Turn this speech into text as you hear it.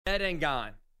Dead and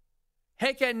gone.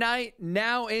 Hick at Night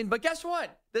now in. But guess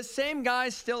what? The same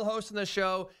guy's still hosting the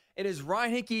show. It is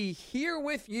Ryan Hickey here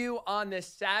with you on this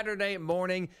Saturday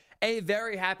morning. A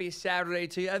very happy Saturday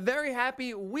to you. A very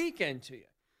happy weekend to you.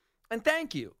 And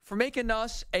thank you for making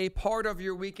us a part of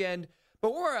your weekend.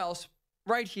 But where else?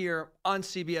 Right here on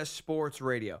CBS Sports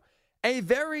Radio. A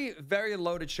very, very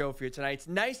loaded show for you tonight. It's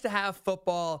nice to have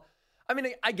football. I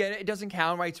mean, I get it. It doesn't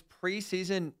count, right? It's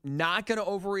preseason. Not going to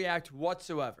overreact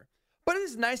whatsoever. But it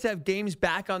is nice to have games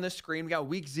back on the screen. We got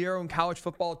week 0 in college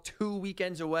football 2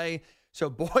 weekends away. So,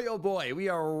 boy, oh boy, we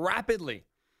are rapidly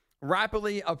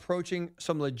approaching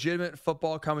some legitimate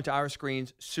football coming to our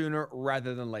screens sooner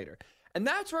rather than later. And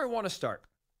that's where I want to start.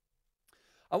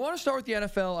 I want to start with the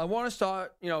NFL. I want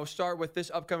to start with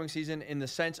this upcoming season in the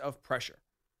sense of pressure.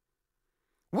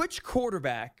 Which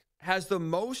quarterback has the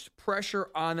most pressure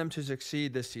on them to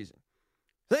succeed this season?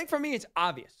 I think for me, it's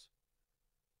obvious.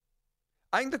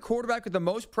 I think the quarterback with the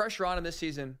most pressure on him this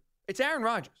season, it's Aaron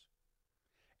Rodgers.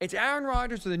 It's Aaron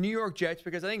Rodgers of the New York Jets,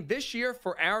 because I think this year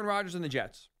for Aaron Rodgers and the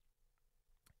Jets,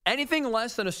 anything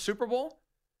less than a Super Bowl,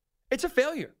 it's a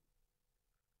failure.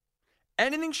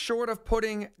 Anything short of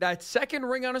putting that second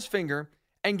ring on his finger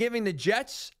and giving the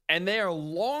Jets and their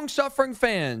long-suffering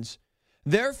fans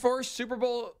their first Super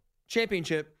Bowl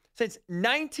championship since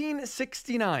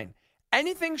 1969.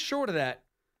 Anything short of that,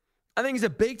 I think is a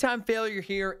big-time failure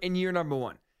here in year number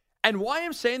 1. And why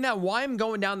I'm saying that, why I'm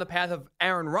going down the path of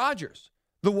Aaron Rodgers,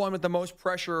 the one with the most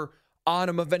pressure on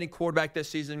him of any quarterback this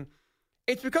season,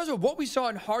 it's because of what we saw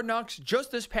in Hard Knocks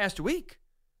just this past week.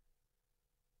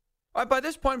 All right, by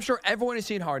this point, I'm sure everyone has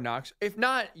seen Hard Knocks. If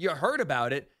not, you heard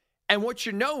about it. And what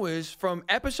you know is from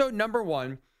episode number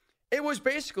 1, it was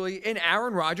basically an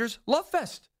Aaron Rodgers love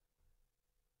fest.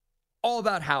 All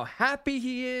about how happy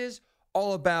he is,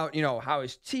 all about, how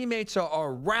his teammates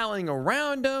are rallying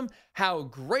around him, how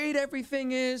great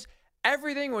everything is.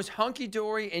 Everything was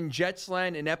hunky-dory in Jets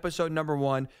land in episode number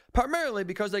 1, primarily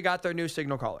because they got their new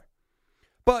signal caller.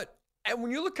 But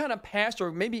when you look kind of past,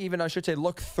 or maybe even I should say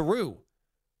look through,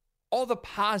 all the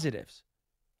positives,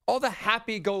 all the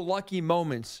happy-go-lucky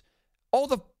moments, all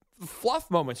the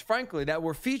fluff moments, frankly, that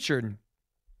were featured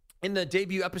in the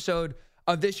debut episode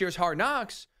of this year's Hard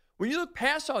Knocks, when you look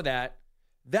past all that,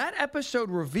 that episode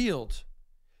revealed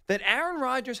that Aaron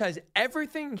Rodgers has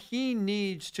everything he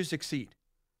needs to succeed.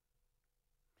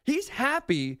 He's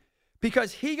happy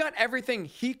because he got everything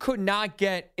he could not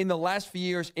get in the last few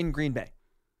years in Green Bay.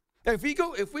 Now, if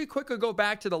we quickly go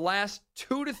back to the last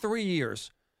 2 to 3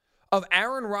 years of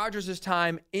Aaron Rodgers'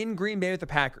 time in Green Bay with the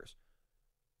Packers,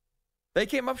 they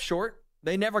came up short.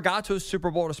 They never got to a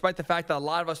Super Bowl, despite the fact that a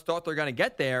lot of us thought they were going to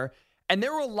get there. And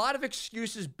there were a lot of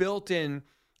excuses built in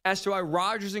as to why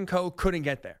Rodgers and co. couldn't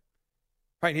get there.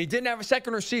 Right? He didn't have a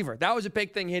second receiver. That was a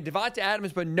big thing. He had Devontae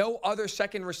Adams, but no other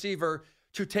second receiver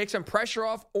to take some pressure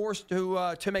off or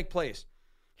to make plays.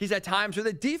 He's at times where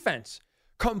the defense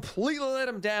completely let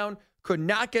him down, could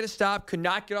not get a stop, could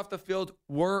not get off the field,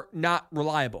 were not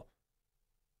reliable.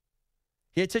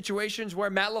 He had situations where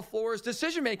Matt LaFleur's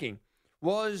decision-making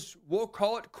was, we'll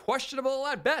call it, questionable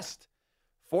at best.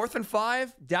 4th and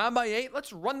 5, down by 8.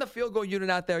 Let's run the field goal unit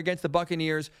out there against the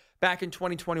Buccaneers back in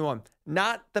 2021.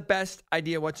 Not the best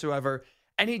idea whatsoever.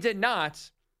 And he did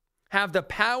not have the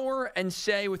power and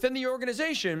say within the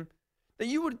organization that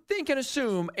you would think and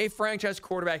assume a franchise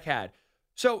quarterback had.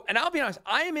 So, and I'll be honest,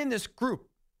 I am in this group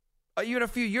even a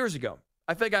few years ago.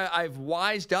 I think I've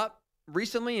wised up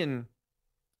recently and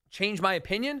changed my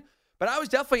opinion, but I was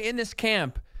definitely in this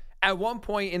camp at one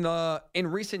point in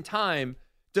recent time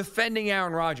defending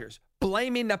Aaron Rodgers,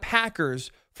 blaming the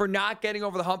Packers for not getting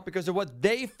over the hump because of what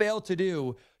they failed to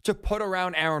do to put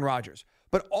around Aaron Rodgers.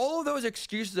 But all of those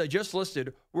excuses I just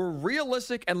listed were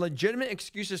realistic and legitimate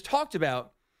excuses talked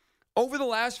about over the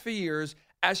last few years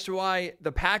as to why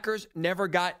the Packers never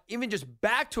got even just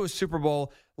back to a Super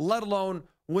Bowl, let alone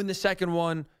win the second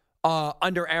one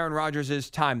under Aaron Rodgers'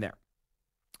 time there.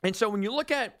 And so when you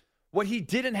look at what he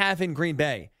didn't have in Green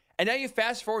Bay, and now you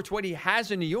fast forward to what he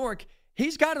has in New York,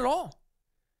 he's got it all.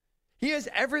 He has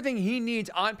everything he needs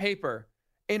on paper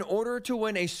in order to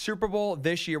win a Super Bowl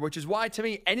this year, which is why, to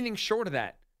me, anything short of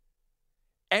that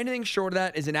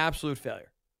is an absolute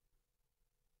failure.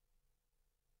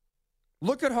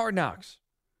 Look at Hard Knocks.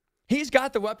 He's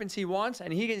got the weapons he wants,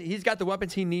 and he's got the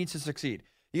weapons he needs to succeed.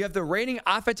 You have the reigning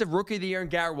offensive rookie of the year in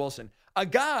Garrett Wilson, a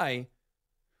guy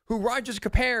who Rodgers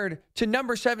compared to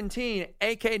number 17,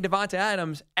 a.k.a. Devontae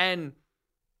Adams, and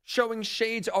showing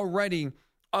shades already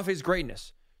of his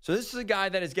greatness. So this is a guy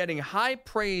that is getting high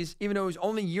praise, even though he's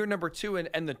only year number 2,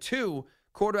 and the 2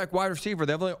 quarterback wide receiver,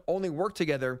 they've only worked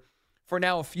together for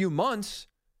now a few months.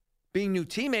 being new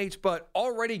teammates, but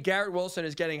already Garrett Wilson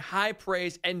is getting high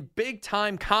praise and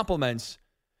big-time compliments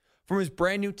from his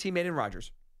brand new teammate in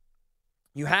Rodgers.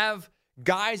 You have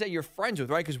guys that you're friends with,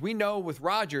 right? Because we know with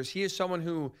Rodgers, he is someone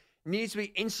who needs to be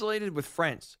insulated with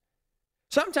friends.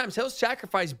 Sometimes he'll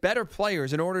sacrifice better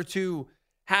players in order to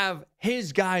have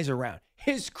his guys around,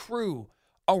 his crew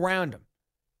around him.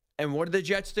 And what did the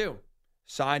Jets do?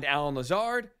 Signed Allen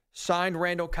Lazard, signed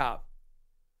Randall Cobb.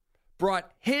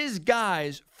 Brought his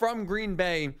guys from Green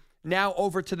Bay now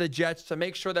over to the Jets to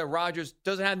make sure that Rodgers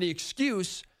doesn't have the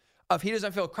excuse of he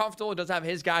doesn't feel comfortable, doesn't have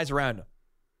his guys around him.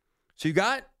 So you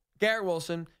got Garrett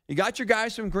Wilson, you got your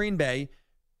guys from Green Bay.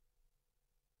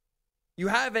 You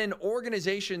have an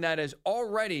organization that has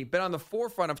already been on the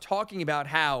forefront of talking about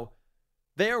how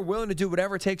they are willing to do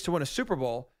whatever it takes to win a Super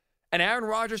Bowl. And Aaron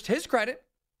Rodgers, to his credit,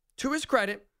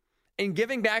 in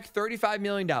giving back $35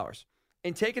 million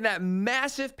and taking that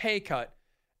massive pay cut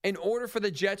in order for the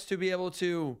Jets to be able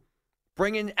to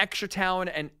bring in extra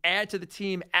talent and add to the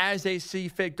team as they see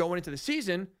fit going into the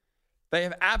season, they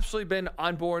have absolutely been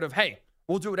on board of, hey,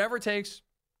 we'll do whatever it takes.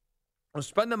 We'll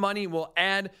spend the money. We'll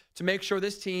add to make sure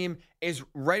this team is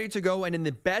ready to go and in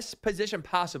the best position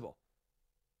possible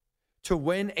to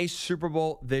win a Super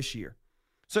Bowl this year.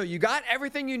 So you got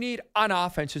everything you need on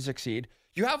offense to succeed.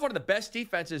 You have one of the best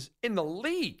defenses in the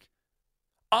league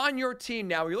on your team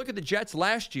now. You look at the Jets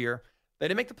last year, they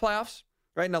didn't make the playoffs,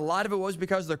 right? And a lot of it was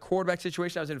because of their quarterback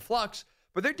situation that was in flux.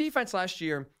 But their defense last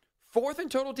year, 4th in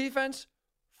total defense,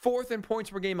 4th in points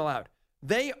per game allowed.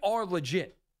 They are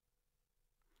legit.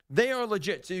 They are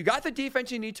legit. So you got the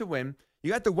defense you need to win.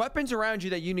 You got the weapons around you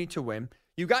that you need to win.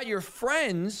 You got your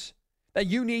friends that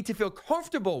you need to feel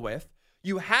comfortable with.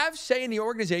 You have say in the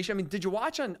organization. I mean, did you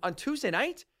watch on Tuesday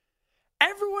night?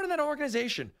 Everyone in that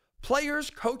organization, players,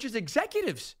 coaches,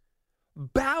 executives,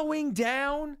 bowing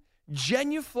down,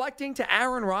 genuflecting to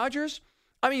Aaron Rodgers.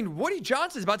 I mean, Woody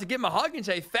Johnson's about to give him a hug and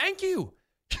say, thank you.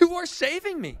 You are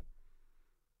saving me.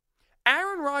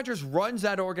 Aaron Rodgers runs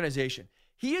that organization.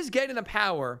 He is getting the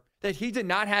power that he did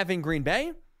not have in Green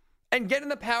Bay and getting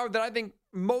the power that I think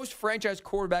most franchise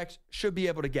quarterbacks should be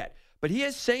able to get. But he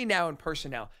has say now in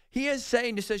personnel. He has say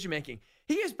in decision-making.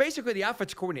 He is basically the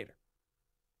offense coordinator.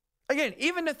 Again,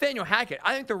 even Nathaniel Hackett,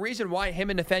 I think the reason why him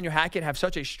and Nathaniel Hackett have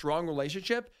such a strong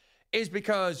relationship is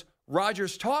because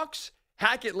Rodgers talks,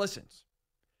 Hackett listens.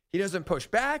 He doesn't push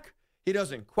back. He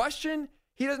doesn't question.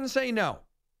 He doesn't say no.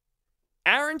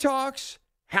 Aaron talks,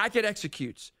 Hackett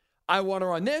executes. I want to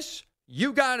run this.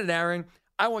 You got it, Aaron.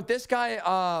 I want this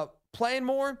guy playing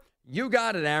more. You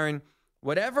got it, Aaron.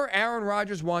 Whatever Aaron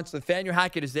Rodgers wants, Nathaniel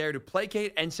Hackett is there to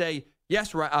placate and say,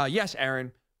 yes,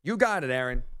 Aaron. You got it,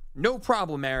 Aaron. No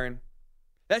problem, Aaron.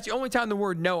 That's the only time the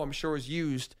word no, I'm sure, is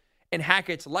used in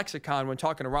Hackett's lexicon when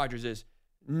talking to Rodgers is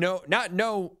no, not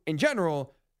no in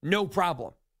general, no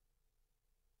problem.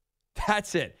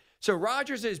 That's it. So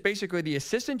Rodgers is basically the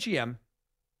assistant GM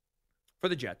for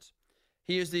the Jets.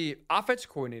 He is the offense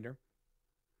coordinator.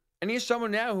 And he is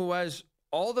someone now who has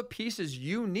all the pieces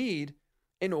you need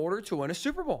in order to win a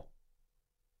Super Bowl.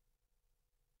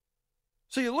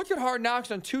 So you look at Hard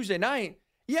Knocks on Tuesday night.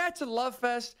 Yeah, it's a love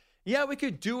fest. Yeah, we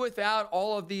could do without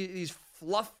all of these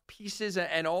fluff pieces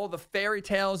and all the fairy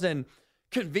tales and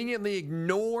conveniently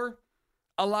ignore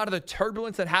a lot of the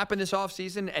turbulence that happened this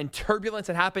offseason and turbulence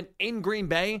that happened in Green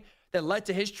Bay that led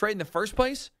to his trade in the first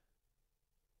place.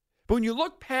 But when you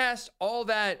look past all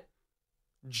that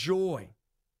joy,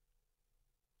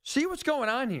 see what's going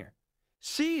on here.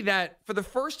 See that for the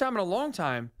first time in a long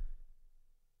time,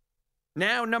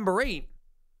 now number 8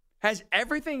 has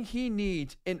everything he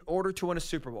needs in order to win a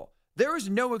Super Bowl. There is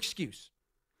no excuse.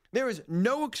 There is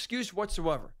no excuse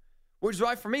whatsoever. Which is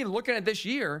why, for me, looking at this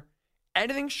year,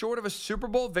 anything short of a Super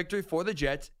Bowl victory for the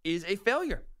Jets is a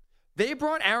failure. They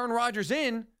brought Aaron Rodgers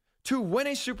in to win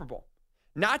a Super Bowl,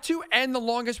 not to end the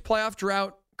longest playoff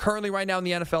drought currently right now in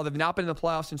the NFL. They've not been in the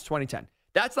playoffs since 2010.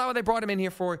 That's not what they brought him in here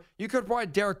for. You could have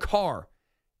brought Derek Carr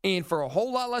in for a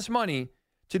whole lot less money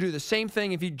to do the same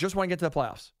thing if you just want to get to the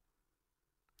playoffs.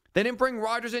 They didn't bring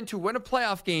Rodgers in to win a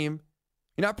playoff game.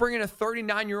 You're not bringing a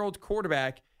 39-year-old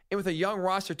quarterback in with a young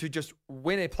roster to just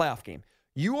win a playoff game.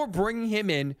 You are bringing him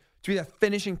in to be the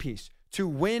finishing piece, to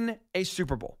win a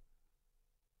Super Bowl.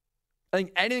 I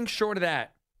think anything short of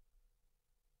that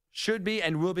should be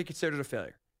and will be considered a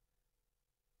failure.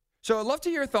 So I'd love to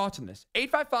hear your thoughts on this.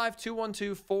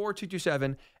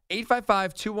 855-212-4227,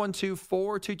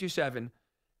 855-212-4227,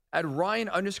 at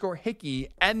Ryan_Hickey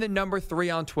and the number 3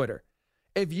 on Twitter.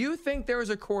 If you think there is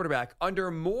a quarterback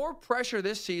under more pressure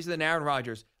this season than Aaron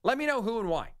Rodgers, let me know who and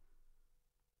why.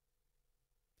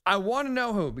 I want to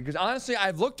know who, because honestly,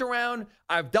 I've looked around,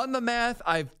 I've done the math,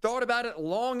 I've thought about it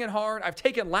long and hard. I've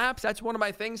taken laps. That's one of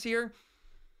my things here.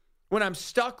 When I'm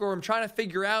stuck or I'm trying to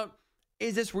figure out,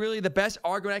 is this really the best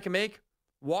argument I can make?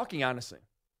 Walking, honestly.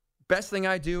 Best thing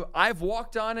I do. I've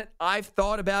walked on it. I've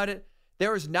thought about it.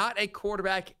 There is not a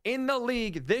quarterback in the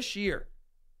league this year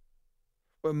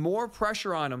with more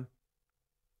pressure on him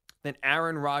than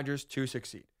Aaron Rodgers to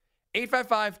succeed.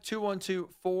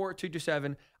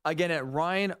 855-212-4227. Again, at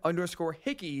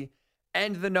Ryan_Hickey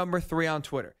and the number 3 on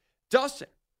Twitter. Dustin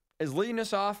is leading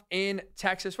us off in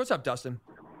Texas. What's up, Dustin?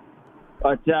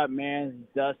 What's up, man?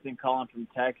 It's Dustin calling from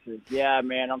Texas. Yeah,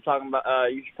 man, I'm talking about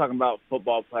you're talking about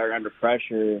football player under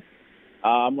pressure.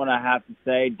 I'm gonna have to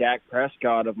say Dak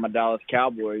Prescott of my Dallas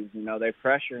Cowboys. You know, they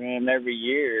pressure him every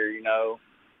year. You know,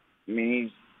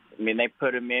 they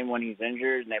put him in when he's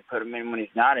injured, and they put him in when he's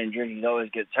not injured. He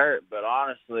always gets hurt. But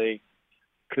honestly,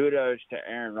 kudos to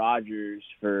Aaron Rodgers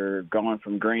for going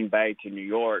from Green Bay to New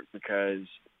York, because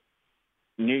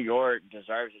New York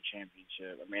deserves a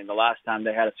championship. I mean, the last time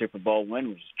they had a Super Bowl win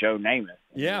was Joe Namath.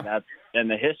 Yeah. I mean, that's in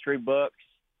the history books,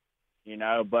 you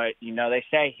know, but, you know, they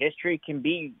say history can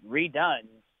be redone.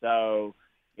 So,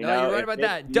 you know. You're right about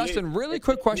that. Dustin, really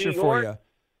quick question for you.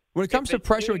 When it comes to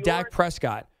pressure with Dak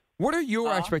Prescott, what are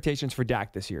your expectations for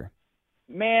Dak this year?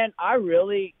 Man, I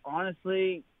really,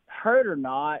 honestly, hurt or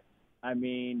not, I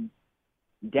mean,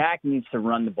 Dak needs to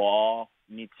run the ball,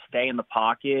 needs to stay in the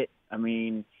pocket. I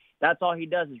mean, that's all he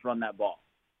does is run that ball.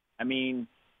 I mean,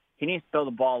 he needs to throw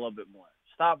the ball a little bit more.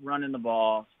 Stop running the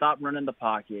ball. Stop running the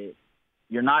pocket.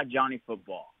 You're not Johnny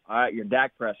Football, all right? You're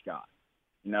Dak Prescott.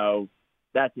 You know,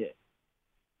 that's it.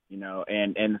 You know,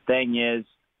 and the thing is,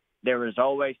 there was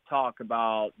always talk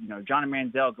about, you know, Johnny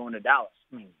Manziel going to Dallas.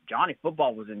 I mean, Johnny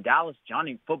Football was in Dallas.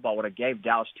 Johnny Football would have gave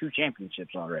Dallas 2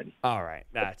 championships already. All right,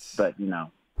 But you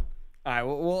know. All right,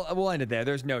 we'll end it there.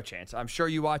 There's no chance. I'm sure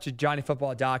you watch a Johnny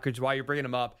Football doc, which is why you're bringing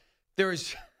him up. There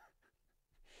is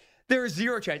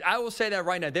zero chance. I will say that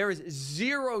right now. There is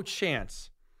zero chance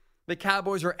the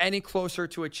Cowboys are any closer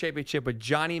to a championship with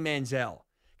Johnny Manziel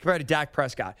compared to Dak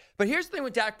Prescott. But here's the thing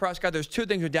with Dak Prescott. There's 2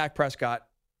 things with Dak Prescott.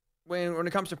 When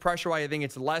it comes to pressure, why I think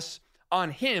it's less on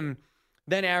him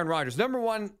than Aaron Rodgers. Number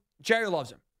 1, Jerry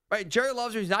loves him. Right? Jerry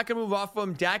loves him. He's not going to move off of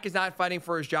him. Dak is not fighting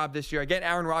for his job this year. Again,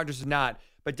 Aaron Rodgers is not.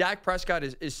 But Dak Prescott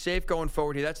is safe going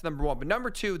forward here. That's number 1. But number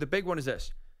 2, the big one is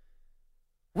this.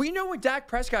 We know what Dak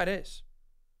Prescott is.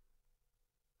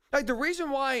 Like, the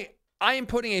reason why I am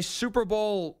putting a Super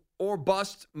Bowl or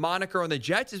bust moniker on the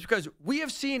Jets is because we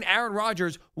have seen Aaron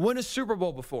Rodgers win a Super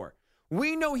Bowl before.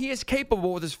 We know he is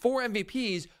capable with his 4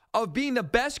 MVPs of being the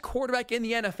best quarterback in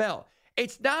the NFL.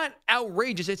 It's not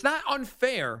outrageous. It's not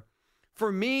unfair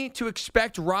for me to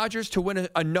expect Rodgers to win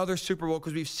another Super Bowl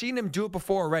because we've seen him do it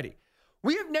before already.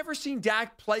 We have never seen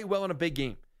Dak play well in a big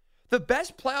game. The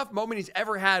best playoff moment he's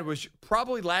ever had was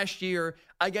probably last year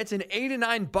against an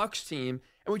 8-9 Bucs team,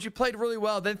 in which he played really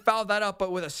well, then fouled that up,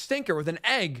 but with a stinker, with an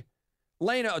egg,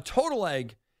 laying a total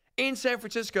egg in San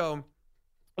Francisco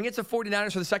against the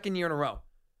 49ers for the second year in a row.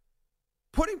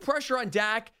 Putting pressure on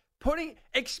Dak,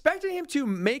 expecting him to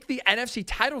make the NFC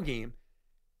title game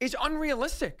is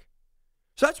unrealistic.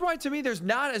 So that's why, to me, there's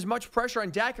not as much pressure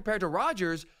on Dak compared to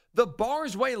Rodgers. The bar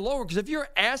is way lower because if you're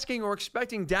asking or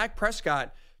expecting Dak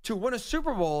Prescott to win a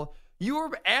Super Bowl, you are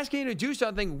asking him to do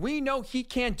something we know he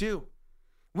can't do.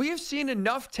 We have seen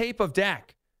enough tape of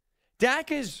Dak.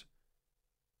 Dak is,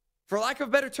 for lack of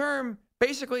a better term,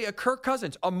 basically a Kirk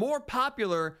Cousins, a more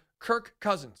popular Kirk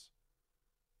Cousins.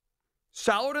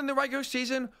 Solid in the regular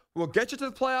season, will get you to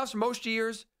the playoffs most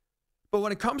years, but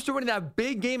when it comes to winning that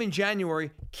big game in January,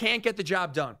 can't get the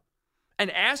job done. And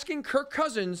asking Kirk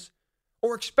Cousins,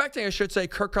 or expecting, I should say,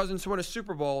 Kirk Cousins to win a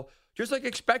Super Bowl, just like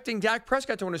expecting Dak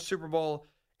Prescott to win a Super Bowl,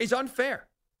 is unfair.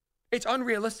 It's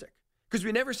unrealistic because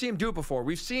we never see him do it before.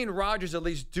 We've seen Rodgers at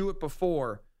least do it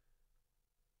before.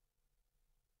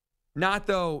 Not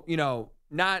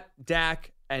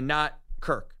Dak and not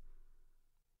Kirk.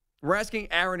 We're asking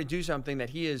Aaron to do something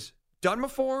that he has done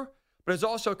before, but has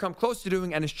also come close to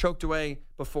doing and has choked away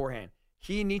beforehand.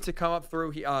 He needs to come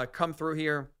through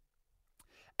here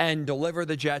and deliver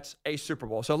the Jets a Super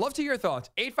Bowl. So I'd love to hear your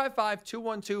thoughts.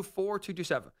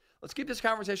 855-212-4227. Let's keep this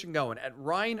conversation going at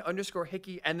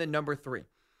Ryan_Hickey and the number 3.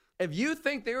 If you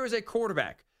think there is a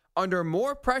quarterback under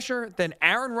more pressure than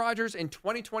Aaron Rodgers in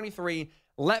 2023,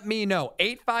 let me know.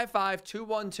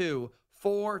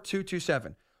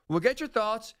 855-212-4227. We'll get your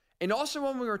thoughts. And also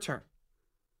when we return,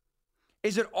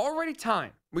 is it already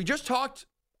time? We just talked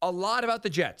a lot about the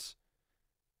Jets.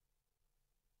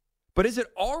 But is it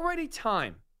already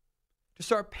time to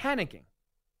start panicking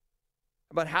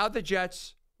about how the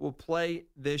Jets will play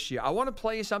this year. I want to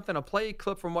play you something. I'll play a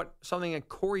clip from something that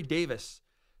Corey Davis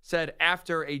said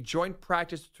after a joint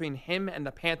practice between him and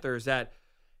the Panthers, that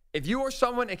if you are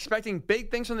someone expecting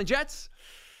big things from the Jets,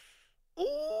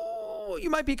 you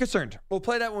might be concerned. We'll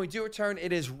play that when we do return.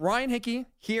 It is Ryan Hickey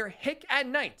here, Hick at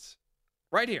Night,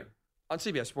 right here on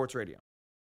CBS Sports Radio.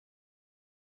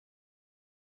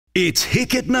 It's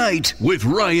Hick at Night with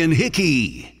Ryan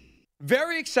Hickey.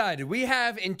 Very excited. We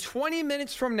have in 20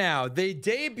 minutes from now the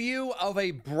debut of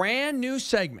a brand new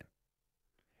segment.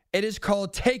 It is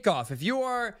called Takeoff. If you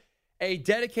are a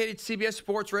dedicated CBS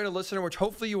Sports Radio listener, which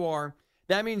hopefully you are,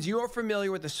 that means you are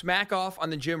familiar with the Smack Off on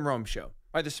the Jim Rome Show.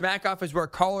 Right? The Smack Off is where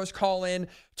callers call in,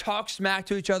 talk smack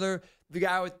to each other. The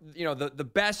guy with the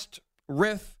best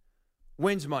riff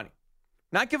wins money.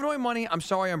 Not giving away money. I'm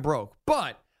sorry I'm broke.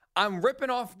 But I'm ripping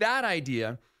off that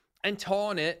idea and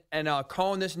calling it, and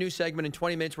calling this new segment in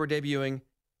 20 minutes we're debuting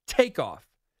Takeoff.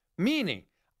 Meaning,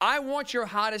 I want your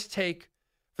hottest take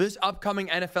for this upcoming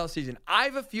NFL season. I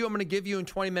have a few I'm going to give you in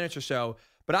 20 minutes or so,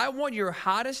 but I want your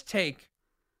hottest take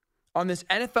on this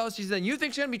NFL season that you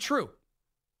think is going to be true.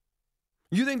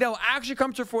 You think that will actually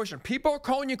come to fruition. People are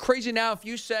calling you crazy now if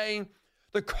you say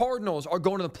the Cardinals are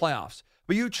going to the playoffs,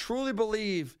 but you truly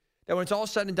believe that when it's all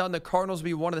said and done, the Cardinals will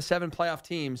be one of the 7 playoff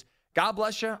teams. God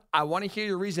bless you. I want to hear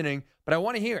your reasoning, but I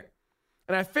want to hear it.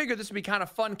 And I figured this would be kind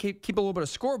of fun, keep a little bit of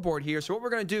scoreboard here. So what we're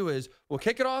going to do is we'll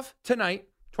kick it off tonight,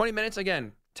 20 minutes.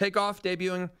 Again, Takeoff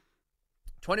debuting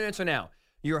 20 minutes from now.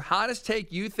 Your hottest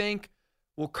take you think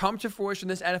will come to fruition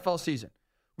this NFL season.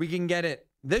 We can get it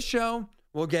this show.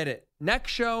 We'll get it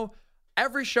next show.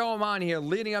 Every show I'm on here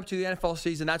leading up to the NFL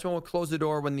season, that's when we'll close the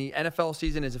door when the NFL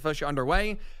season is officially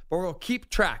underway. But we'll keep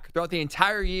track throughout the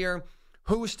entire year.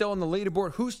 Who's still on the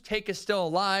leaderboard, whose take is still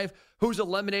alive, who's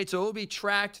eliminated. So it will be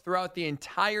tracked throughout the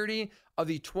entirety of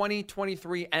the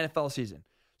 2023 NFL season.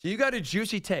 So you got a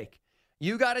juicy take.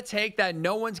 You got a take that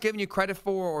no one's giving you credit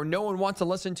for or no one wants to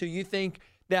listen to. You think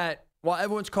that while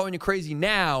everyone's calling you crazy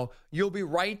now, you'll be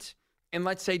right in,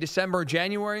 let's say, December or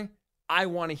January. I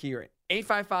want to hear it.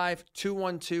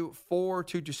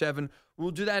 855-212-4227. We'll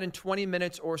do that in 20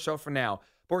 minutes or so from now.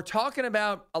 But we're talking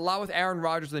about a lot with Aaron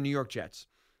Rodgers of the New York Jets.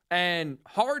 And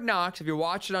Hard Knocks, if you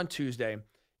watched it on Tuesday,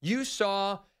 you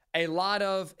saw a lot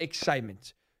of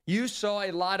excitement. You saw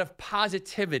a lot of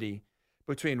positivity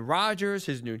between Rodgers,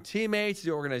 his new teammates,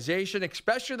 the organization,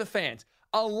 especially the fans.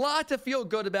 A lot to feel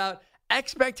good about.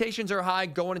 Expectations are high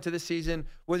going into this season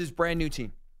with his brand new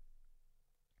team.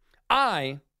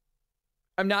 I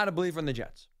am not a believer in the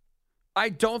Jets. I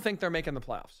don't think they're making the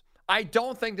playoffs. I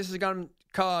don't think this is going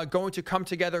to come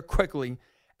together quickly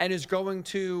and is going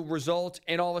to result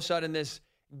in all of a sudden this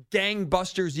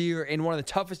gangbusters year in one of the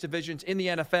toughest divisions in the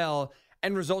NFL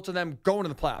and result in them going to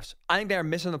the playoffs. I think they are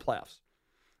missing the playoffs.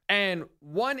 And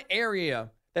one area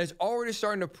that is already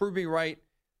starting to prove me right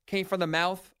came from the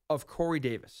mouth of Corey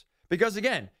Davis. Because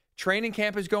again, training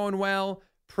camp is going well,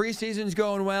 preseason's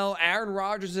going well, Aaron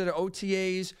Rodgers is at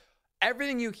OTAs.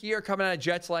 Everything you hear coming out of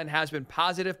Jets land has been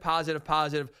positive, positive,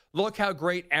 positive. Look how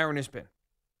great Aaron has been.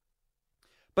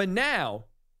 But now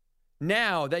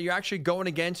that you're actually going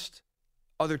against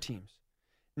other teams,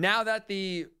 now that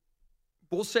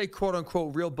we'll say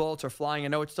quote-unquote real bullets are flying. I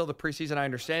know it's still the preseason. I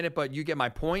understand it, but you get my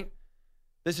point.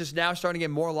 This is now starting to get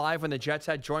more live when the Jets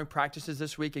had joint practices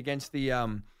this week against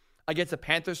the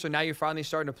Panthers. So now you're finally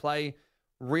starting to play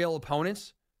real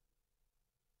opponents.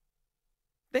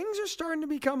 Things are starting to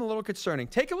become a little concerning.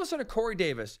 Take a listen to Corey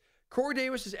Davis. Corey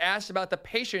Davis is asked about the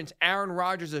patience Aaron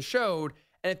Rodgers has showed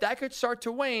and if that could start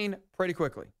to wane pretty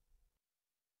quickly.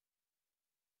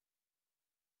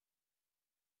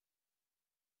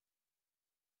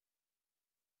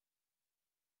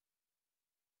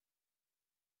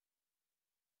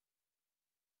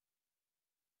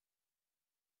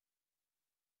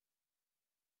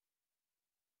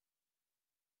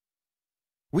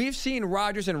 We've seen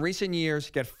Rodgers in recent years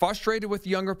get frustrated with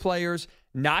younger players,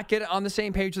 not get on the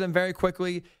same page with them very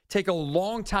quickly, take a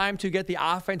long time to get the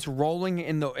offense rolling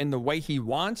in the way he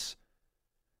wants.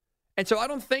 And so I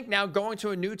don't think now going to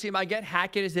a new team, I get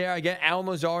Hackett is there, I get Alan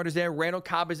Lazard is there, Randall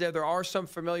Cobb is there. There are some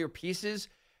familiar pieces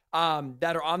that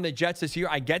are on the Jets this year.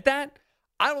 I get that.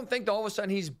 I don't think that all of a sudden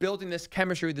he's building this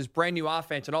chemistry with this brand new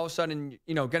offense and all of a sudden,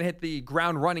 going to hit the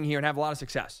ground running here and have a lot of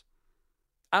success.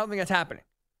 I don't think that's happening.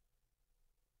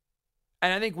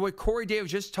 And I think what Corey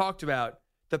Davis just talked about,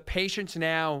 the patience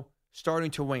now starting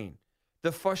to wane,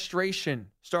 the frustration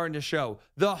starting to show,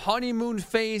 the honeymoon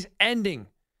phase ending.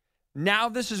 Now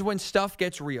this is when stuff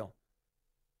gets real.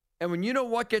 And when you know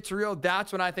what gets real,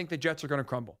 that's when I think the Jets are going to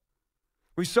crumble.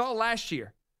 We saw last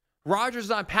year. Rodgers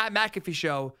on Pat McAfee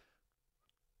show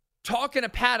talking to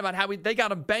Pat about how they got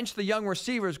to bench the young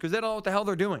receivers because they don't know what the hell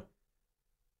they're doing.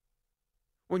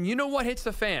 When you know what hits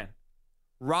the fan,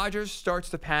 Rodgers starts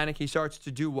to panic. He starts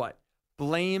to do what?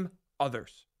 Blame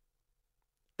others.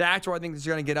 That's where I think this is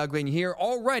going to get ugly. And here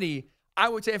already, I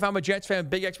would say if I'm a Jets fan,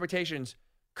 big expectations,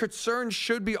 concerns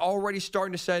should be already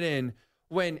starting to set in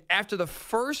when after the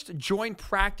first joint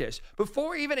practice,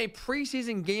 before even a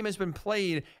preseason game has been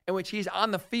played in which he's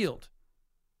on the field,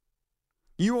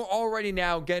 you are already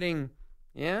now getting,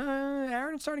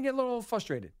 Aaron's starting to get a little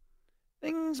frustrated.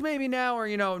 Things maybe now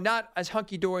are, not as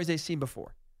hunky-dory as they've seen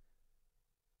before.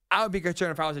 I would be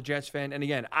concerned if I was a Jets fan. And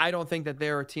again, I don't think that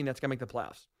they're a team that's going to make the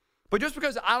playoffs. But just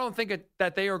because I don't think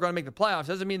that they are going to make the playoffs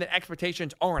doesn't mean that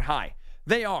expectations aren't high.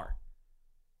 They are.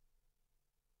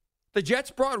 The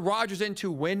Jets brought Rodgers in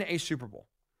to win a Super Bowl.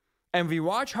 And if you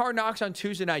watch Hard Knocks on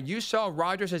Tuesday night, you saw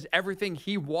Rodgers has everything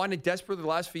he wanted desperately the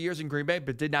last few years in Green Bay,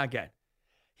 but did not get.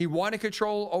 He wanted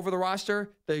control over the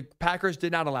roster. The Packers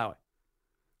did not allow it.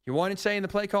 He wanted say in the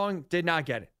play calling, did not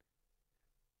get it.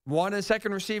 Wanted a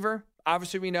second receiver.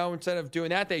 Obviously, we know instead of doing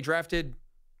that, they drafted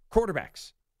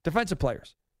quarterbacks, defensive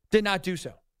players. Did not do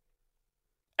so.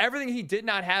 Everything he did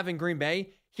not have in Green Bay,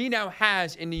 he now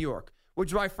has in New York, which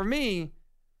is why, for me,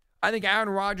 I think Aaron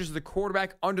Rodgers is the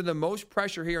quarterback under the most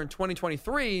pressure here in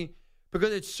 2023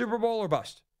 because it's Super Bowl or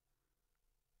bust.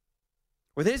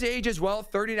 With his age as well,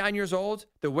 39 years old,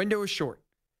 the window is short.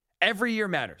 Every year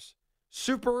matters.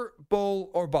 Super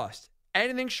Bowl or bust.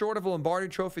 Anything short of a Lombardi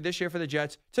trophy this year for the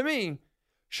Jets, to me,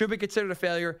 should be considered a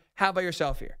failure. How about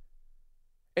yourself here?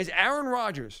 Is Aaron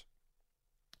Rodgers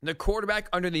the quarterback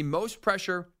under the most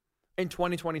pressure in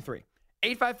 2023?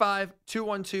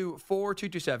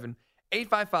 855-212-4227.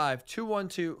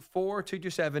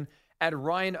 855-212-4227 at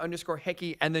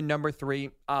Ryan_Hickey and the number 3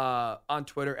 on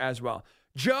Twitter as well.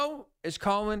 Joe is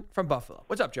calling from Buffalo.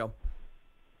 What's up, Joe?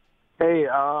 Hey,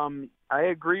 I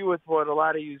agree with what a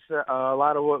lot of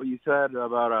what you said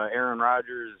about Aaron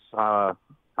Rodgers.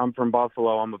 I'm from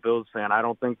Buffalo. I'm a Bills fan. I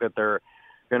don't think that they're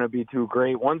going to be too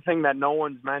great. One thing that no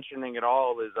one's mentioning at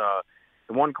all is the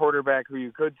one quarterback who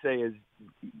you could say is,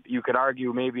 you could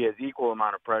argue maybe has equal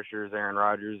amount of pressure as Aaron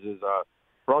Rodgers is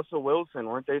Russell Wilson.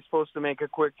 Weren't they supposed to make a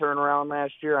quick turnaround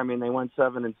last year? I mean, they went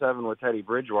 7-7 with Teddy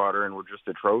Bridgewater and were just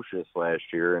atrocious last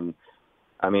year. And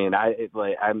I mean,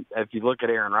 if you look at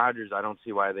Aaron Rodgers, I don't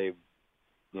see why they,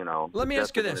 let me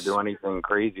ask you this: do anything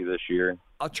crazy this year.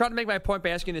 I'll try to make my point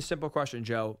by asking this simple question,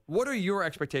 Joe. What are your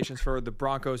expectations for the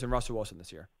Broncos and Russell Wilson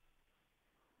this year?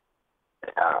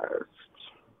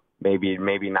 Maybe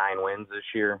 9 wins this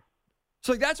year.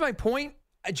 So that's my point,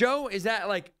 Joe, is that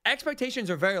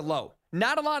expectations are very low.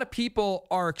 Not a lot of people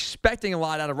are expecting a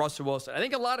lot out of Russell Wilson. I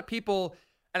think a lot of people,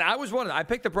 and I was one of them, I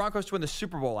picked the Broncos to win the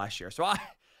Super Bowl last year. So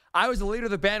I was the leader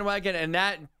of the bandwagon, and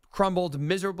that crumbled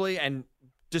miserably and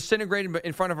disintegrated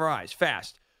in front of our eyes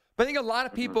fast. But I think a lot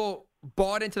of people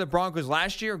bought into the Broncos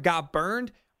last year, got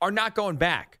burned, are not going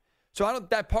back. So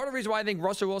that part of the reason why I think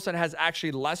Russell Wilson has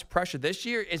actually less pressure this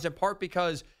year is in part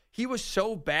because he was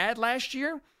so bad last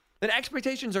year that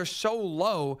expectations are so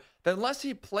low that unless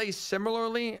he plays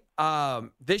similarly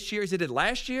this year as he did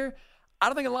last year, I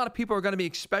don't think a lot of people are going to be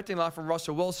expecting a lot from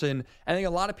Russell Wilson. I think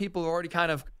a lot of people have already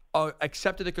kind of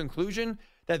accepted the conclusion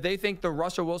that they think the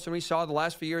Russell Wilson we saw the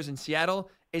last few years in Seattle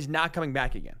is not coming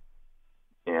back again.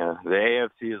 Yeah, the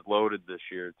AFC is loaded this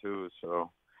year too, so.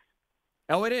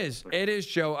 Oh, it is. It is,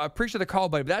 Joe. I appreciate the call,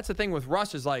 buddy. But that's the thing with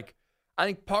Russ is I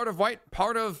think part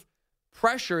of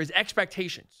pressure is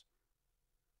expectations.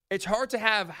 It's hard to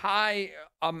have high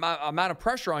amount of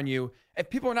pressure on you if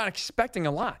people are not expecting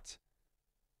a lot.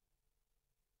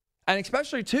 And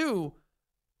especially, too,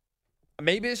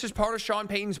 maybe this is part of Sean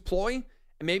Payton's ploy,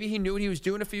 and maybe he knew what he was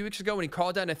doing a few weeks ago when he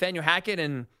called out Nathaniel Hackett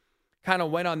and kind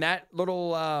of went on that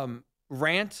little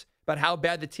rant about how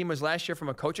bad the team was last year from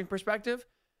a coaching perspective.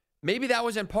 Maybe that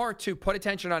was in part to put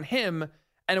attention on him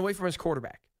and away from his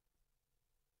quarterback.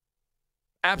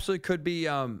 Absolutely could be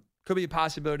a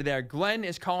possibility there. Glenn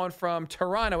is calling from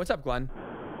Toronto. What's up, Glenn?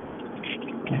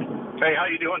 Hey, how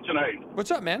you doing tonight?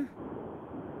 What's up, man?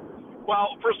 Well,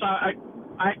 first, I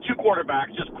have 2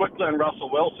 quarterbacks, just quickly on Russell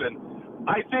Wilson.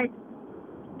 I think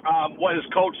what his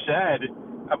coach said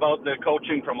about the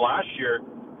coaching from last year,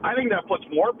 I think that puts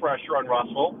more pressure on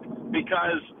Russell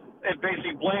because it's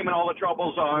basically blaming all the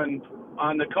troubles on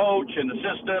the coach and the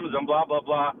systems and blah, blah,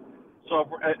 blah. So,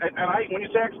 when you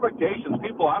say expectations,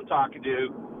 people I'm talking to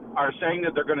are saying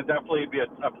that they're going to definitely be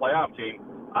a playoff team.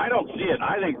 I don't see it.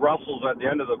 I think Russell's at the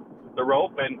end of the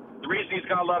rope, and the reason he's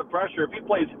got a lot of pressure, if he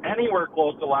plays anywhere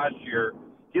close to last year,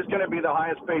 he's going to be the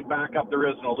highest paid backup there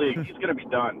is in the league. He's going to be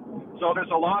done. So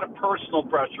there's a lot of personal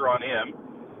pressure on him.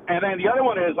 And then the other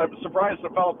one is, I'm surprised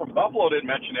the fellow from Buffalo didn't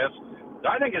mention this.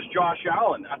 I think it's Josh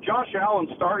Allen. Josh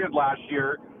Allen started last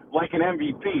year like an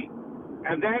MVP.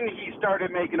 And then he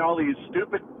started making all these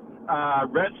stupid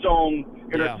red zone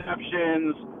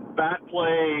interceptions, bad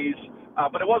plays.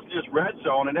 But it wasn't just red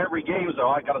zone. And every game is,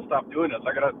 I got to stop doing this.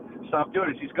 I got to stop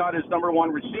doing this. He's got his number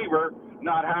one receiver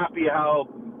not happy how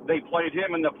they played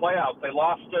him in the playoffs. They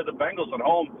lost to the Bengals at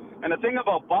home. And the thing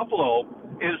about Buffalo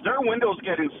is their window's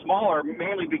getting smaller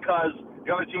mainly because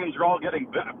the other teams are all getting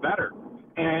better.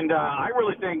 And I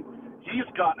really think he's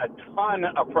got a ton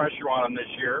of pressure on him this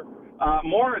year,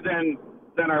 more than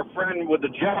our friend with the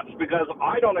Jets, because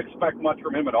I don't expect much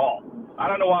from him at all. I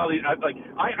don't know why.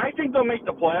 I think they'll make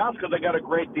the playoffs because they got a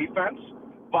great defense,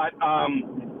 but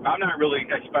I'm not really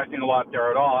expecting a lot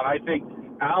there at all. And I think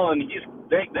Allen,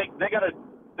 they got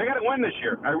to win this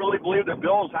year. I really believe the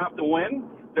Bills have to win.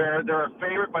 They're a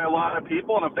favorite by a lot of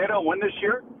people, and if they don't win this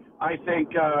year, I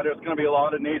think there's going to be a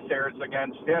lot of naysayers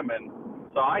against him, and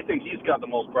so I think he's got the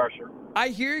most pressure. I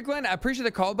hear you, Glenn. I appreciate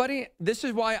the call, buddy. This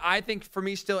is why I think, for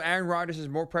me, still Aaron Rodgers is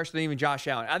more pressure than even Josh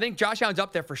Allen. I think Josh Allen's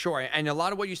up there for sure, and a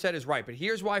lot of what you said is right. But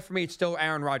here's why, for me, it's still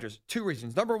Aaron Rodgers. Two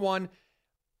reasons. Number one,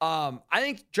 I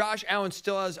think Josh Allen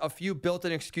still has a few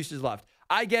built-in excuses left.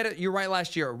 I get it. You're right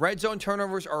last year. Red zone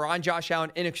turnovers are on Josh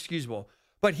Allen, inexcusable.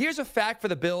 But here's a fact for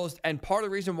the Bills, and part of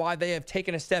the reason why they have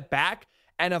taken a step back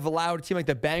and have allowed a team like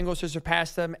the Bengals to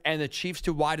surpass them and the Chiefs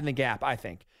to widen the gap, I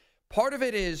think. Part of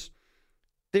it is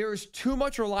there's too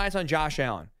much reliance on Josh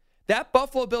Allen. That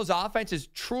Buffalo Bills offense is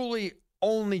truly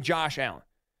only Josh Allen.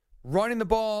 Running the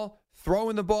ball,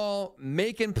 throwing the ball,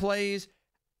 making plays,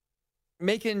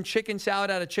 making chicken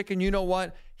salad out of chicken, you know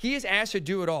what? He is asked to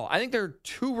do it all. I think they're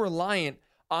too reliant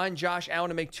on Josh Allen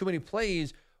to make too many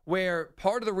plays, where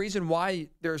part of the reason why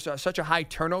there's such a high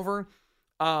turnover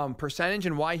percentage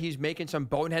and why he's making some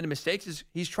boneheaded mistakes is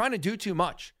he's trying to do too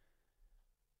much.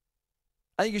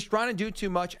 I think he's trying to do too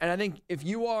much, and I think if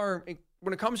you are,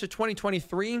 when it comes to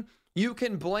 2023, you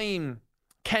can blame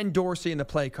Ken Dorsey in the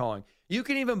play calling. You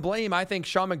can even blame, I think,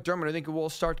 Sean McDermott. I think we'll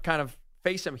start to kind of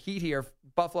face some heat here if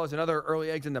Buffalo's another early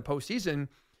eggs in the postseason.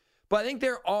 But I think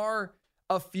there are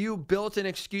a few built-in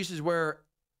excuses where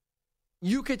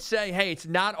you could say, hey, it's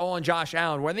not all on Josh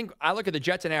Allen. Where I think I look at the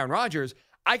Jets and Aaron Rodgers,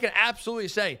 I can absolutely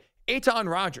say it's on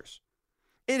Rodgers.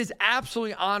 It is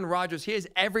absolutely on Rodgers. He has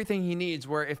everything he needs,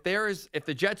 where if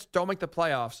the Jets don't make the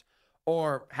playoffs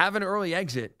or have an early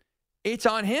exit, it's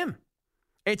on him.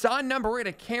 It's on number 8.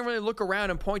 I can't really look around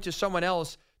and point to someone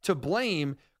else to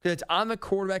blame, because it's on the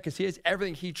quarterback, because he has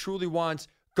everything he truly wants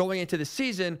going into the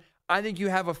season. I think you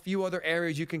have a few other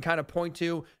areas you can kind of point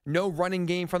to. No running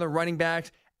game from the running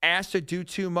backs, asked to do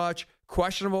too much,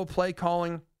 questionable play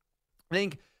calling. I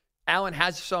think Allen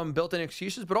has some built-in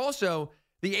excuses, but also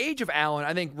the age of Allen,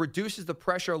 I think, reduces the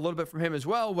pressure a little bit from him as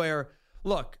well, where,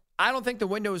 look, I don't think the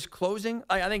window is closing.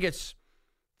 I think it's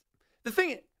the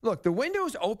thing. Look, the window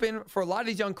is open for a lot of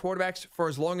these young quarterbacks for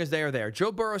as long as they are there.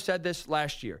 Joe Burrow said this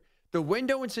last year. The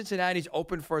window in Cincinnati is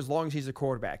open for as long as he's a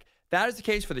quarterback. That is the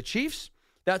case for the Chiefs.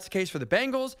 That's the case for the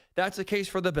Bengals. That's the case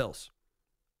for the Bills.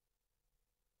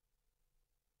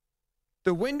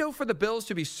 The window for the Bills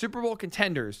to be Super Bowl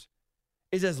contenders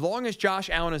is as long as Josh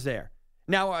Allen is there.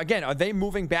 Now, again, are they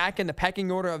moving back in the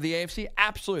pecking order of the AFC?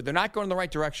 Absolutely. They're not going in the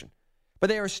right direction. But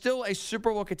they are still a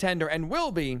Super Bowl contender and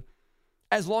will be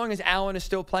as long as Allen is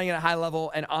still playing at a high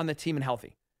level and on the team and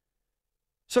healthy.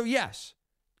 So, yes,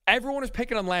 everyone was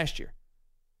picking them last year.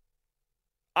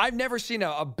 I've never seen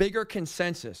a bigger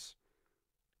consensus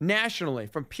nationally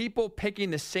from people picking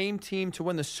the same team to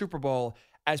win the Super Bowl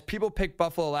as people picked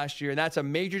Buffalo last year. And that's a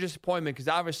major disappointment because,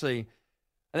 obviously,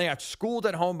 they got schooled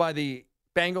at home by the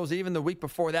Bengals. Even the week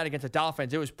before that against the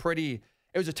Dolphins, it was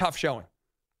a tough showing.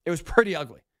 It was pretty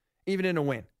ugly, even in a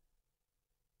win.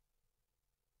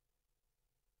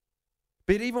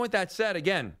 But even with that said,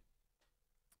 again,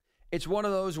 it's one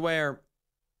of those where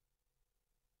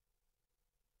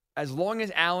as long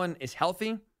as Allen is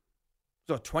healthy,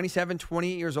 so 27,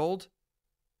 28 years old,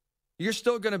 you're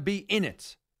still going to be in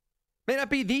it. May not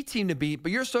be the team to beat,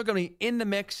 but you're still going to be in the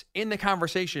mix, in the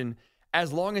conversation,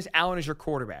 as long as Allen is your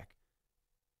quarterback.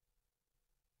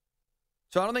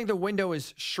 So I don't think the window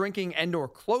is shrinking and or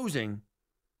closing,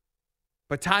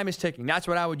 but time is ticking. That's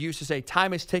what I would use to say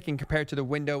time is ticking compared to the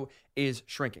window is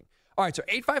shrinking. All right, so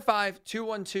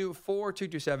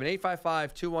 855-212-4227,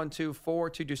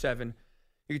 855-212-4227.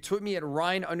 You can tweet me at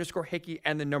Ryan_Hickey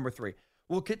and the number 3.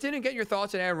 We'll continue to get your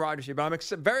thoughts on Aaron Rodgers here, but I'm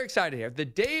very excited here. The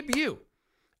debut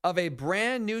of a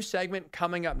brand new segment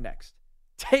coming up next.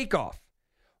 Takeoff.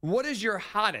 What is your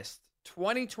hottest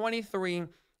 2023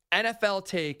 NFL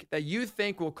take that you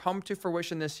think will come to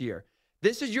fruition this year?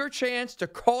 This is your chance to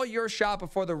call your shot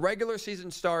before the regular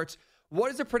season starts.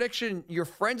 What is a prediction your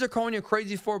friends are calling you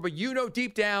crazy for, but you know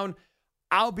deep down,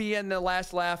 I'll be in the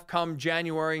last laugh come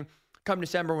January, come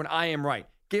December when I am right.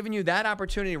 Giving you that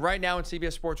opportunity right now on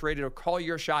CBS Sports Radio to call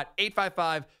your shot,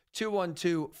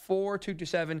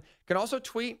 855-212-4227. You can also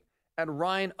tweet at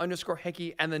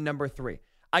Ryan_Hickey and the number 3.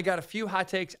 I got a few hot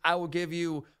takes I will give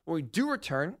you when we do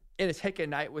return. It is Hick at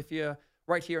Night with you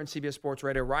right here on CBS Sports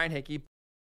Radio. Ryan Hickey.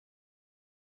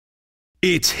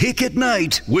 It's Hick at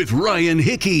Night with Ryan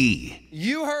Hickey.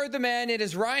 You heard the man. It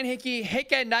is Ryan Hickey,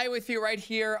 Hick at Night with you right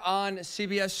here on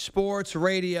CBS Sports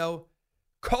Radio.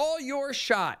 Call your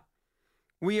shot.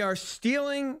 We are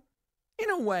stealing,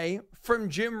 in a way, from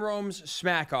Jim Rome's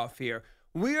smack off here.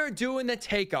 We are doing the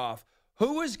takeoff.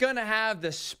 Who is going to have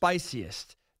the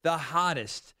spiciest, the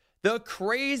hottest, the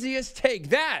craziest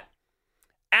take? That,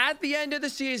 at the end of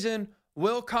the season,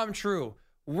 will come true.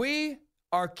 We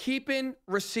are keeping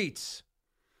receipts.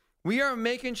 We are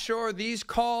making sure these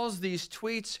calls, these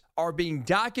tweets are being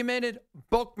documented,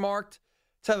 bookmarked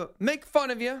to make fun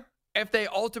of you if they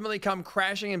ultimately come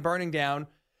crashing and burning down,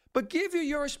 but give you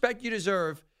your respect you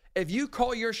deserve if you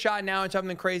call your shot now on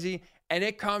something crazy and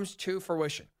it comes to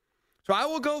fruition. So I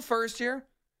will go first here.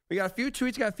 We got a few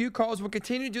tweets, got a few calls. We'll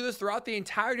continue to do this throughout the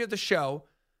entirety of the show,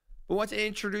 but want to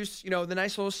introduce, the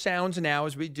nice little sounds now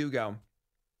as we do go.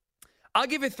 I'll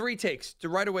give you 3 takes to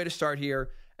right away to start here,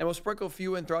 and we'll sprinkle a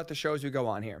few in throughout the show as we go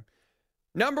on here.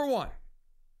 Number 1,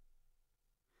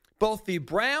 both the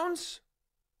Browns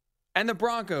and the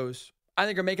Broncos, I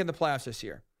think, are making the playoffs this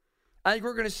year. I think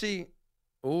we're going to see,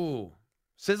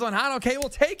 sizzling hot. Okay, we'll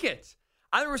take it.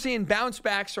 I think we're seeing bounce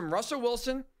backs from Russell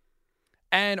Wilson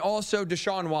and also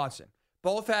Deshaun Watson.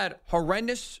 Both had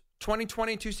horrendous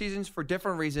 2022 seasons for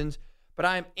different reasons, but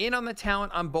I'm in on the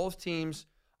talent on both teams.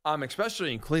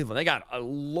 Especially in Cleveland. They got a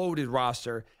loaded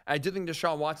roster. I do think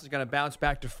Deshaun Watson is going to bounce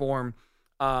back to form.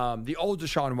 The old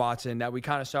Deshaun Watson that we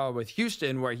kind of saw with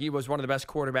Houston, where he was one of the best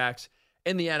quarterbacks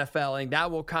in the NFL. And that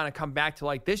will kind of come back to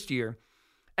like this year.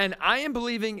 And I am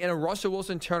believing in a Russell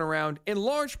Wilson turnaround in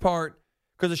large part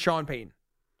because of Sean Payton.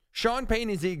 Sean Payton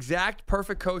is the exact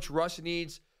perfect coach Russ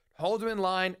needs to hold him in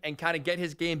line and kind of get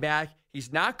his game back.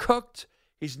 He's not cooked.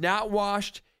 He's not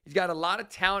washed. He's got a lot of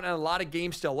talent and a lot of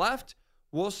games still left.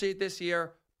 We'll see it this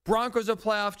year. Broncos a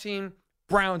playoff team.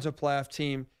 Browns a playoff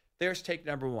team. There's take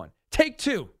number 1. Take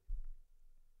 2.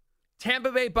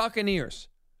 Tampa Bay Buccaneers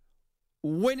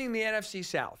winning the NFC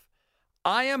South.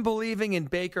 I am believing in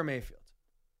Baker Mayfield.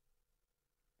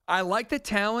 I like the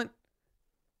talent.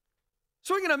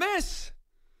 Swing and a miss.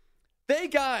 They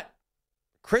got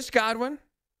Chris Godwin.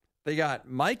 They got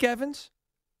Mike Evans.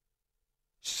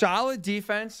 Solid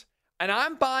defense. And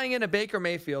I'm buying into Baker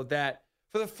Mayfield that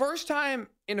for the first time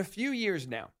in a few years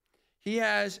now, he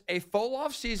has a full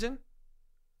off season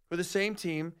with the same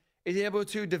team. He's able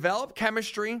to develop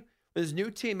chemistry with his new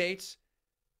teammates.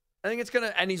 I think it's going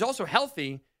to, and he's also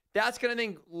healthy. That's going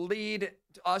to, lead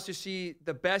to us to see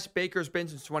the best Baker's been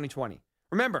since 2020.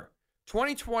 Remember,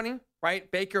 2020, right?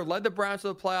 Baker led the Browns to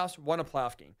the playoffs, won a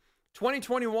playoff game.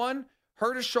 2021,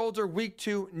 hurt his shoulder, week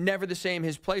 2, never the same.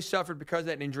 His play suffered because of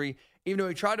that injury. Even though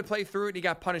he tried to play through it, he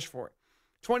got punished for it.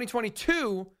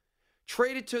 2022,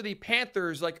 traded to the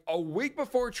Panthers like a week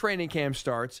before training camp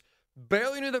starts,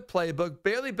 barely knew the playbook,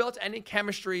 barely built any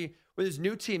chemistry with his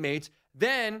new teammates,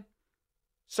 then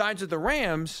signs with the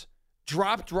Rams,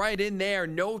 dropped right in there,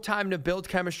 no time to build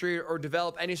chemistry or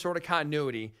develop any sort of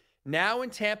continuity. Now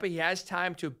in Tampa, he has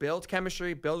time to build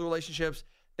chemistry, build relationships.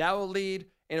 That will lead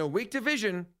in a weak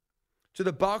division to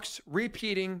the Bucs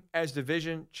repeating as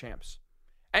division champs.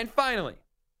 And finally,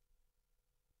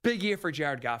 big year for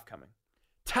Jared Goff coming.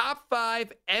 Top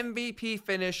 5 MVP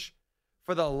finish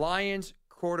for the Lions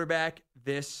quarterback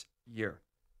this year.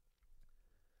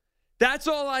 That's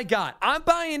all I got. I'm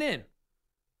buying in.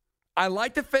 I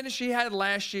like the finish he had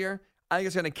last year. I think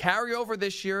it's going to carry over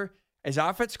this year. His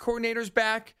offense coordinator's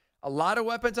back. A lot of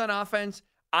weapons on offense.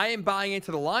 I am buying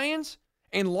into the Lions.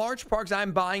 In large parts,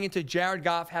 I'm buying into Jared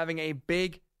Goff having a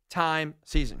big-time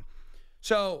season.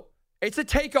 So it's a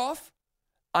takeoff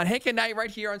on Hick and Night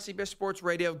right here on CBS Sports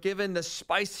Radio, given the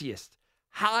spiciest,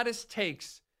 hottest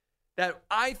takes that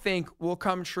I think will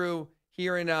come true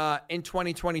here in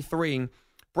 2023.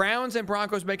 Browns and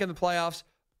Broncos making the playoffs.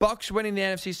 Bucs winning the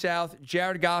NFC South.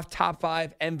 Jared Goff, top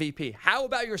 5 MVP. How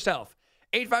about yourself?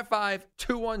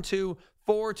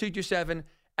 855-212-4227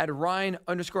 at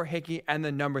Ryan_Hickey and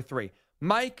the number 3.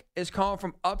 Mike is calling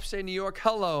from upstate New York.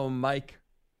 Hello, Mike.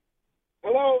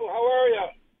 Hello, how are you?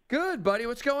 Good, buddy.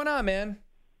 What's going on, man?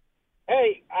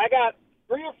 Hey, I got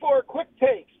 3 or 4 quick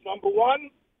takes. Number 1,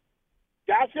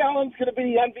 Josh Allen's going to be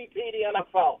the MVP of the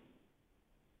NFL.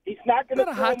 He's not going to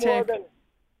Not a throw hot more take. than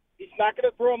he's not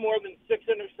going to throw more than 6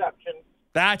 interceptions.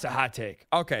 That's a hot take.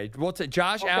 Okay, we'll take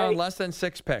Josh Allen less than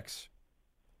 6 picks.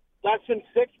 Less than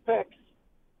 6 picks.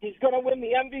 He's going to win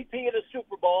the MVP of the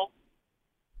Super Bowl.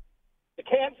 The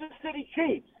Kansas City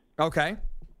Chiefs Okay.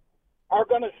 are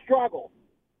going to struggle.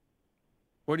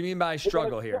 What do you mean by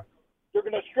struggle here? They're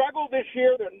going to struggle this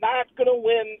year. They're not going to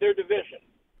win their division.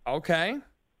 Okay.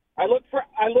 I look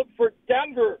for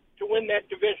Denver to win that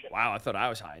division. Wow, I thought I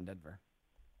was high in Denver.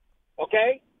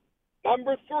 Okay?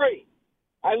 Number 3,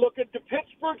 I look at the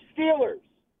Pittsburgh Steelers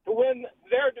to win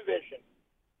their division.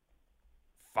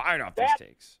 Firing off these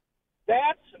takes.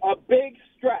 That's a big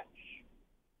stretch.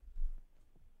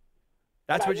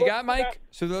 That's what you got, Mike?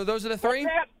 So those are the 3?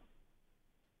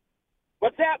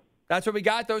 What's that? That's what we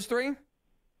got, those 3?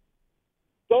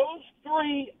 Those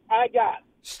 3 I got.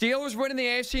 Steelers winning the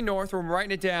AFC North. We're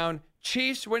writing it down.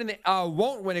 Chiefs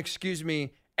won't win,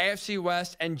 AFC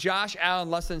West. And Josh Allen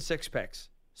less than 6 picks.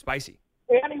 Spicy.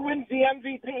 And he wins the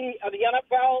MVP of the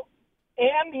NFL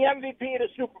and the MVP of the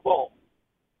Super Bowl.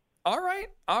 All right.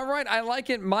 I like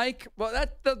it, Mike. Well,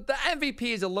 the MVP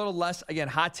is a little less, again,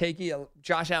 hot takey.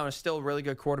 Josh Allen is still a really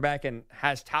good quarterback and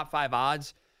has top 5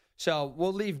 odds. So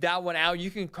we'll leave that one out.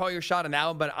 You can call your shot on that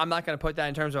one, but I'm not going to put that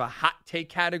in terms of a hot take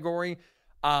category.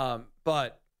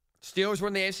 But Steelers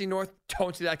win the AFC North.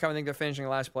 Don't see that coming. I think they're finishing in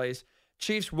last place.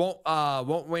 Chiefs won't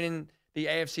win the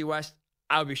AFC West.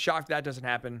 I would be shocked if that doesn't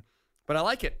happen. But I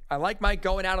like it. I like Mike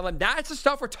going out on them. That's the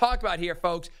stuff we're talking about here,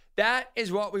 folks. That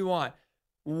is what we want.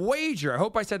 Wager. I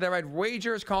hope I said that right.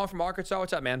 Wager is calling from Arkansas.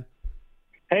 What's up, man?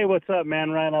 Hey, what's up, man,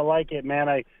 Ryan? I like it, man.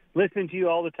 I listen to you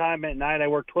all the time at night. I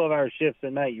work 12-hour shifts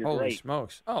at night. You're Holy great.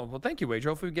 smokes. Oh, well, thank you, Wager.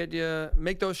 Hopefully we get you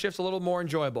make those shifts a little more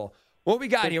enjoyable. What we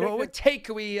got here? What take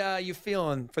are you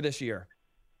feeling for this year?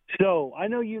 So, I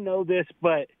know you know this,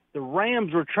 but the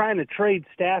Rams were trying to trade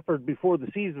Stafford before the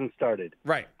season started.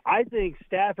 Right. I think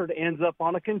Stafford ends up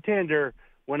on a contender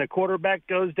when a quarterback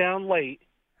goes down late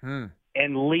and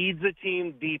leads a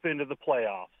team deep into the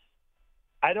playoffs.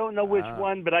 I don't know which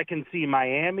one, but I can see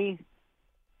Miami.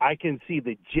 I can see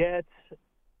the Jets.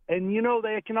 And,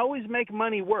 they can always make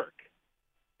money work,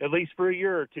 at least for a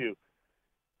year or two.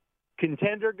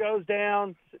 Contender goes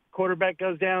down, quarterback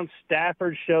goes down,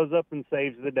 Stafford shows up and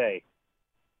saves the day.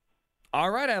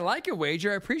 All right, I like it,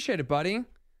 Wager. I appreciate it, buddy.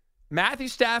 Matthew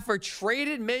Stafford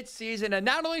traded midseason, and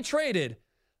not only traded,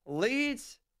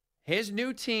 leads his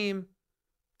new team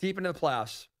deep into the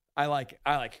playoffs. I like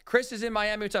it. Chris is in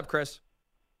Miami. What's up, Chris?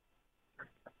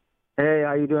 Hey,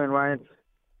 how you doing, Ryan?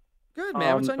 Good,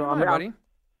 man. What's on your mind, buddy?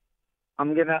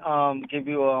 I'm gonna give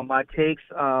you my takes.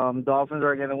 Dolphins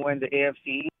are gonna win the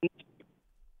AFC.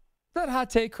 Is that a hot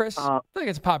take, Chris? I think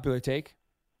it's a popular take.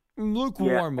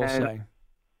 Lukewarm, we'll say.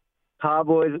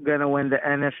 Cowboys are gonna win the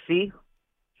NFC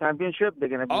championship. They're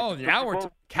gonna be. Oh, now we're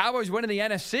Cowboys winning the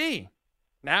NFC.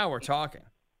 Now we're talking.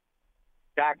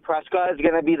 Dak Prescott is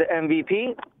gonna be the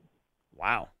MVP.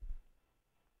 Wow.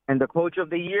 And the coach of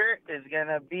the year is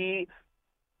gonna be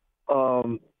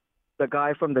the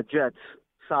guy from the Jets,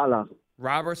 Saleh.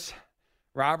 Robert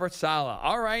Saleh.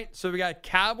 All right. So we got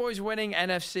Cowboys winning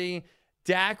NFC.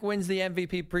 Dak wins the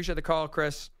MVP. Appreciate the call,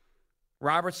 Chris.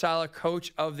 Robert Saleh,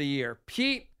 coach of the year.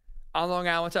 Pete on Long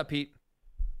Island. What's up, Pete?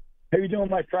 How you doing,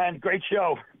 my friend? Great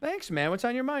show. Thanks, man. What's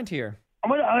on your mind here? I'm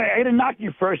gonna knock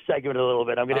your first segment a little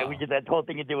bit. We did that whole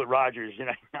thing to do with Rodgers.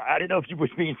 I didn't know if you were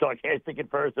being sarcastic at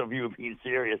first or if you were being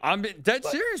serious. I'm dead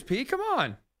serious, Pete. Come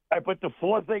on. But the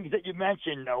 4 things that you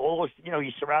mentioned,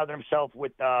 he surrounded himself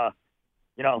with,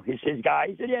 his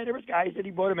guys. And yeah, there was guys that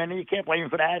he brought him in, and you can't blame him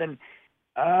for that. And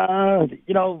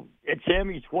it's him.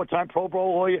 He's 4-time Pro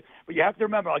Bowl. But you have to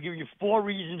remember, I'll give you 4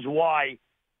 reasons why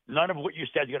none of what you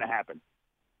said is going to happen.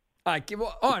 All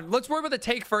right, let's worry about the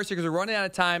take first because we're running out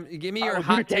of time. Give me your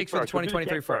hot takes for the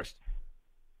 2023 first.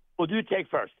 We'll do the take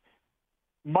first.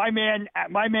 My man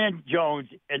Jones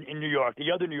in New York,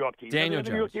 the other New York team. Daniel Jones.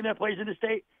 The New York team that plays in the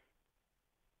state.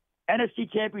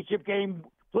 NFC Championship game.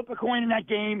 Flip a coin in that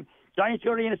game. Giants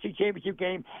go to the NFC Championship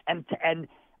game. And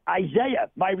Isaiah,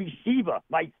 my receiver,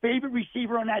 my favorite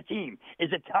receiver on that team,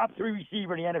 is a top 3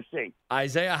 receiver in the NFC.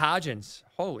 Isaiah Hodgins.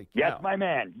 Holy cow. Yes, my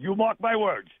man. You mark my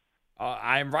words.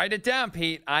 I am writing it down,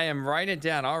 Pete. I am writing it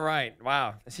down. All right.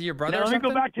 Wow. Is he your brother or let me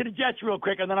something? go back to the Jets real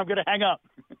quick, and then I'm going to hang up.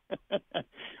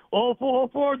 all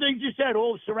four things you said,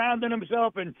 all surrounding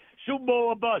himself and Super Bowl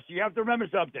or bust. You have to remember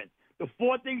something. The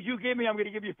 4 things you give me, I'm going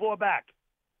to give you 4 back.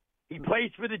 He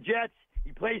plays for the Jets.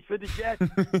 He plays for the Jets.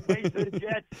 He plays for the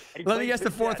Jets. Let me guess the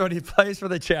 4th one. He plays for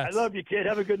the Jets. I love you, kid.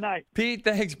 Have a good night. Pete,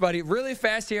 thanks, buddy. Really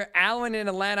fast here. Alan in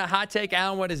Atlanta. Hot take.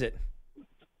 Alan, what is it?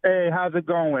 Hey, how's it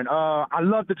going? I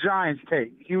love the Giants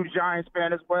take. Huge Giants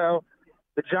fan as well.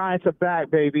 The Giants are back,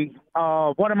 baby.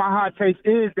 One of my hot takes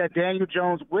is that Daniel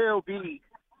Jones will be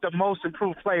the most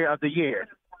improved player of the year.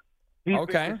 He's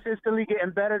been consistently getting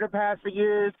better the past few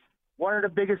years. One of the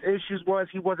biggest issues was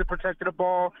he wasn't protecting the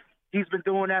ball. He's been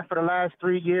doing that for the last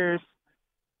 3 years.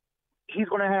 He's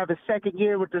going to have his second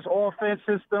year with this offense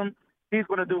system. He's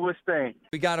going to do his thing.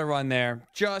 We got to run there.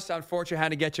 Just unfortunate had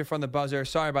to get you from the buzzer.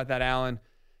 Sorry about that, Alan.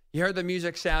 You heard the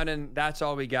music sounding. That's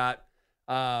all we got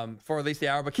for at least the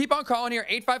hour. But keep on calling here,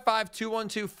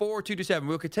 855-212-4227.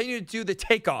 We'll continue to do the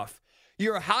takeoff.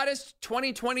 Your hottest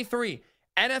 2023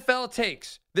 NFL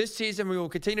takes this season. We will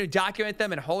continue to document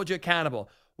them and hold you accountable.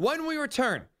 When we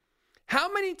return,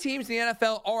 how many teams in the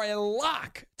NFL are a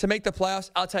lock to make the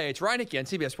playoffs? I'll tell you. It's Ryan Hickey on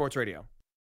CBS Sports Radio.